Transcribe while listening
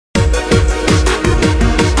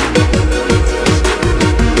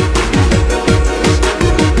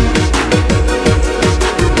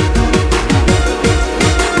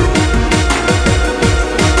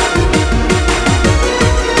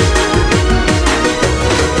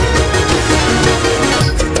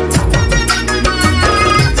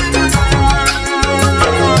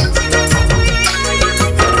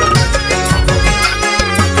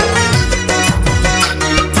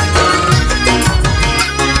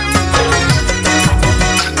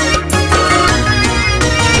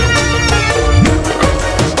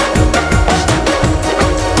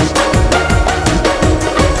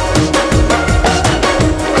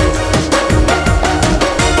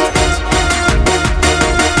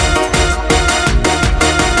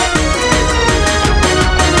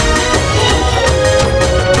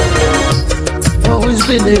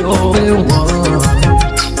been the only one.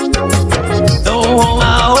 No, I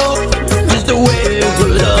hope is the way it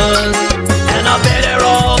was done. And I bet they're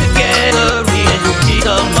all together in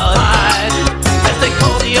the mind as they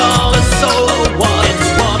call the other soul one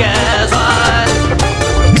strong as I.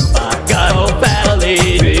 I got no family,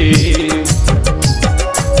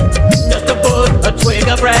 just to put a twig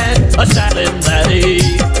of red, a silent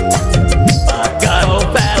valley. I got no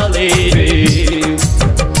family,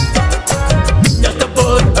 just to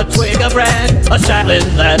put a twig of red, a silent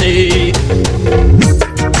valley.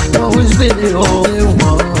 Always been the only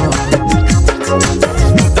one.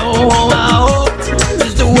 No, I hope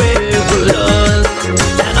is the way it was done.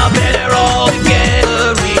 And I bet they're all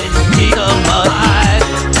together in the mind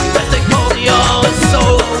as they call the other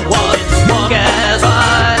soul one strong as I.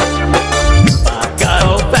 I got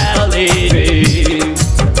no family,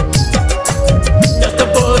 just to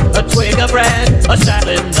put a twig of red, a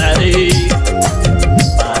silent valley.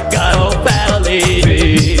 I got no family,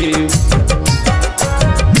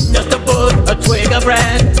 just to put a twig of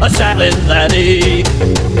red, a silent valley.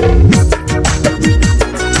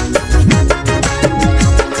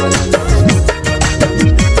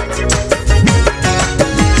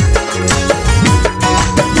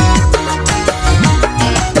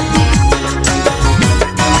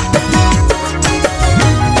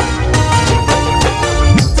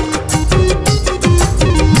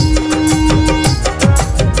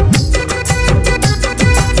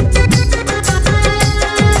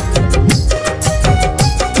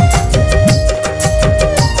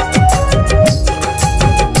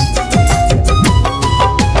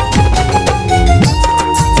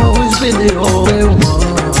 The only one.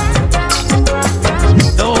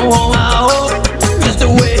 No, I hope is the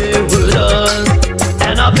way it was done.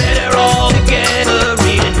 And I bet they're all together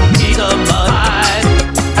in the mind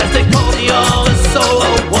as they call the other soul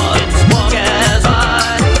one strong as I.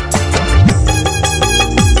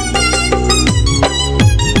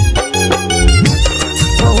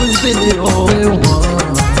 Always been the only one.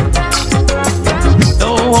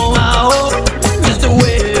 No, I hope is the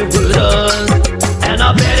way it was done. And I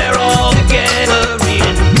bet they're all together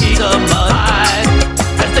in the mind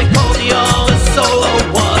as they call the other soul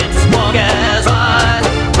one strong as I.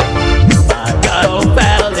 I got no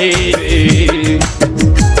family,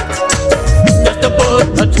 just to put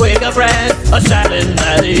a twig of red, a silent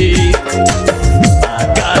valley. I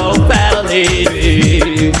got no family,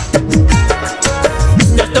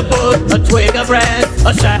 just to put a twig of red,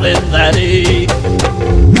 a silent valley.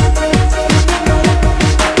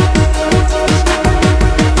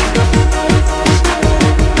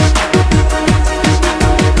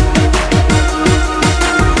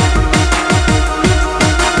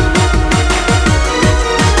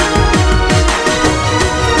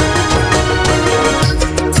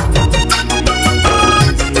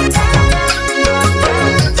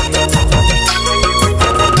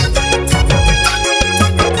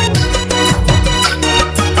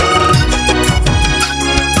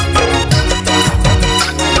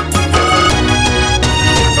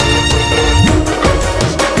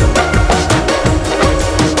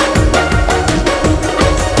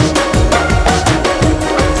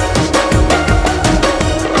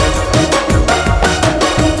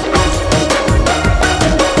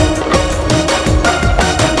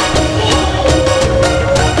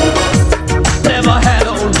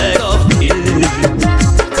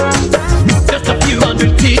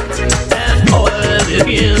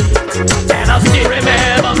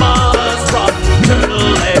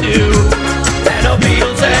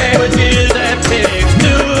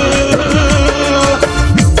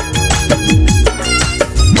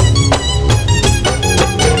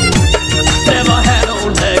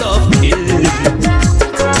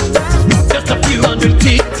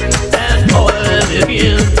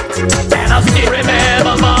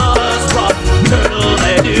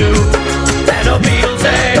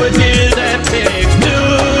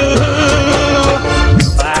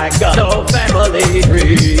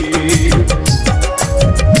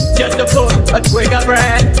 A twig of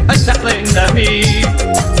bread, a sapling to me.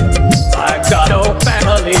 I got no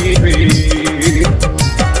family,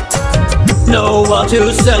 no one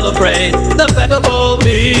to celebrate the vegetable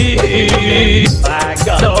me. I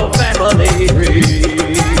got no family,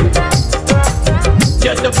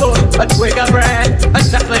 just to put a twig of bread, a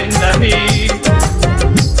sapling to me.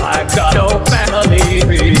 I got no family,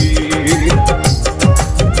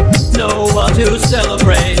 no one to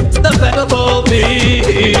celebrate the vegetable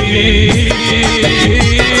me.